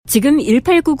지금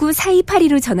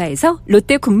 1899-4282로 전화해서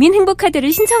롯데 국민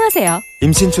행복카드를 신청하세요.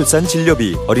 임신, 출산,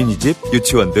 진료비, 어린이집,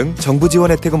 유치원 등 정부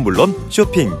지원 혜택은 물론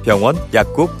쇼핑, 병원,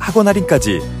 약국, 학원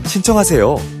할인까지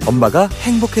신청하세요. 엄마가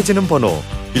행복해지는 번호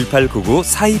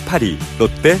 1899-4282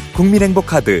 롯데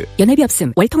국민행복카드. 연회비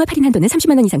없음. 월 통합 할인 한도는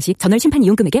 30만 원 이상씩 전월 심판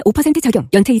이용금액에 5% 적용.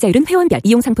 연체 이자율은 회원별,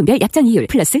 이용상품별 약정 이율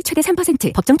플러스 최대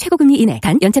 3%. 법정 최고금리 이내.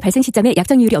 단 연체 발생 시점에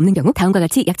약정 이율이 없는 경우 다음과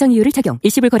같이 약정 이율을 적용.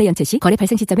 일시불 거래 연체 시 거래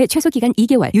발생 시점에 최소 기간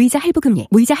 2개월 유의자 할부 금리.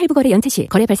 무이자 할부 거래 연체 시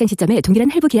거래 발생 시점에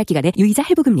동일한 할부 계약 기간에 유의자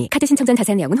할부 금리. 카드 신청 전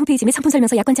자세한 내용은 홈페이지 및 상품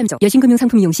설명서 약관 참조. 여신금융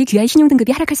상품 이용 시 QI 신용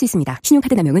등급이 하락할 수 있습니다.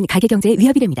 신용카드 남용은 가계 경제에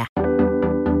위협이 됩니다.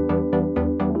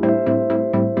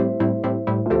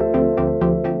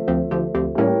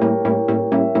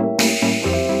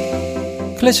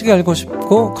 클래식이 알고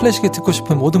싶고 클래식이 듣고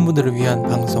싶은 모든 분들을 위한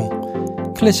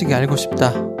방송, 클래식이 알고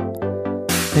싶다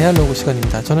래알로그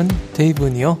시간입니다. 저는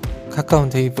데이브니어 가까운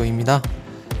데이브입니다.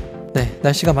 네,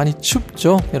 날씨가 많이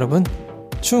춥죠 여러분?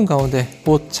 추운 가운데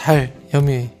옷 잘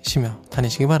여미시며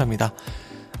다니시기 바랍니다.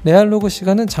 래알로그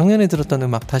시간은 작년에 들었던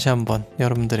음악 다시 한번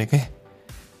여러분들에게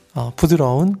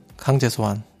부드러운 강제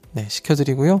소환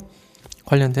시켜드리고요.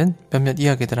 관련된 몇몇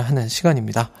이야기들을 하는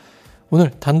시간입니다.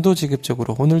 오늘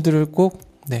단도직입적으로 오늘 들을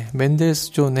곡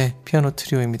멘델스존의 피아노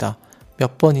트리오입니다.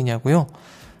 몇 번이냐고요?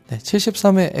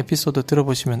 73회 에피소드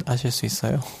들어보시면 아실 수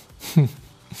있어요.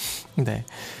 네,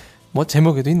 뭐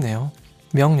제목에도 있네요.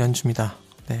 명연주입니다.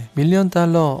 밀리언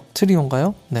달러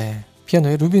트리오인가요? 네,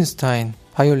 피아노의 루빈스타인,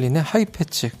 바이올린의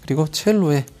하이페츠, 그리고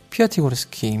첼로의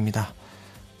피아티고르스키입니다.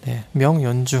 네,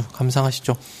 명연주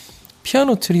감상하시죠.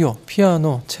 피아노 트리오,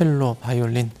 피아노, 첼로,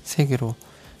 바이올린 3개로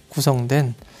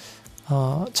구성된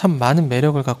참 많은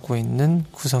매력을 갖고 있는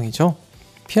구성이죠.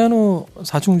 피아노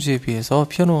 4중주에 비해서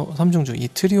피아노 3중주 이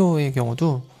트리오의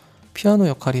경우도 피아노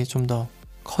역할이 좀 더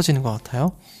커지는 것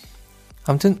같아요.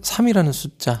 아무튼 3이라는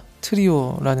숫자,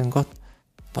 트리오라는 것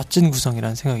멋진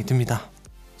구성이라는 생각이 듭니다.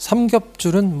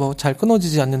 삼겹줄은 뭐 잘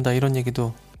끊어지지 않는다 이런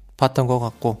얘기도 봤던 것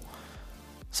같고,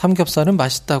 삼겹살은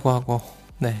맛있다고 하고,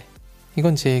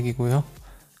 이건 제 얘기고요.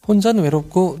 혼자는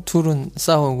외롭고 둘은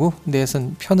싸우고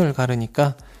넷은 편을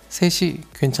가르니까 셋이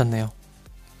괜찮네요.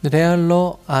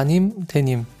 레알러, 아님,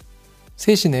 데님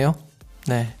셋이네요.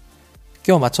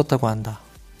 껴 맞췄다고 한다.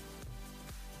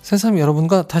 새삼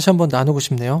여러분과 다시 한번 나누고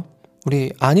싶네요.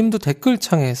 우리 아님도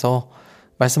댓글창에서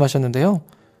말씀하셨는데요.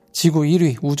 지구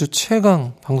 1위 우주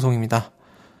최강 방송입니다.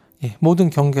 모든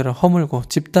경계를 허물고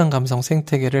집단 감성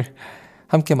생태계를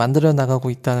함께 만들어 나가고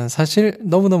있다는 사실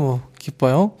너무너무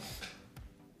기뻐요.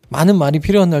 많은 말이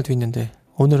필요한 날도 있는데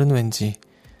오늘은 왠지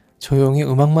조용히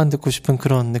음악만 듣고 싶은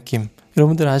그런 느낌,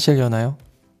 여러분들 아시려나요?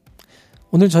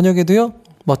 오늘 저녁에도요,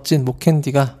 멋진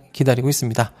목캔디가 기다리고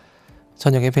있습니다.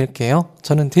 저녁에 뵐게요.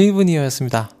 저는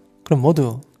데이브니어였습니다. 그럼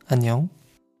모두 안녕.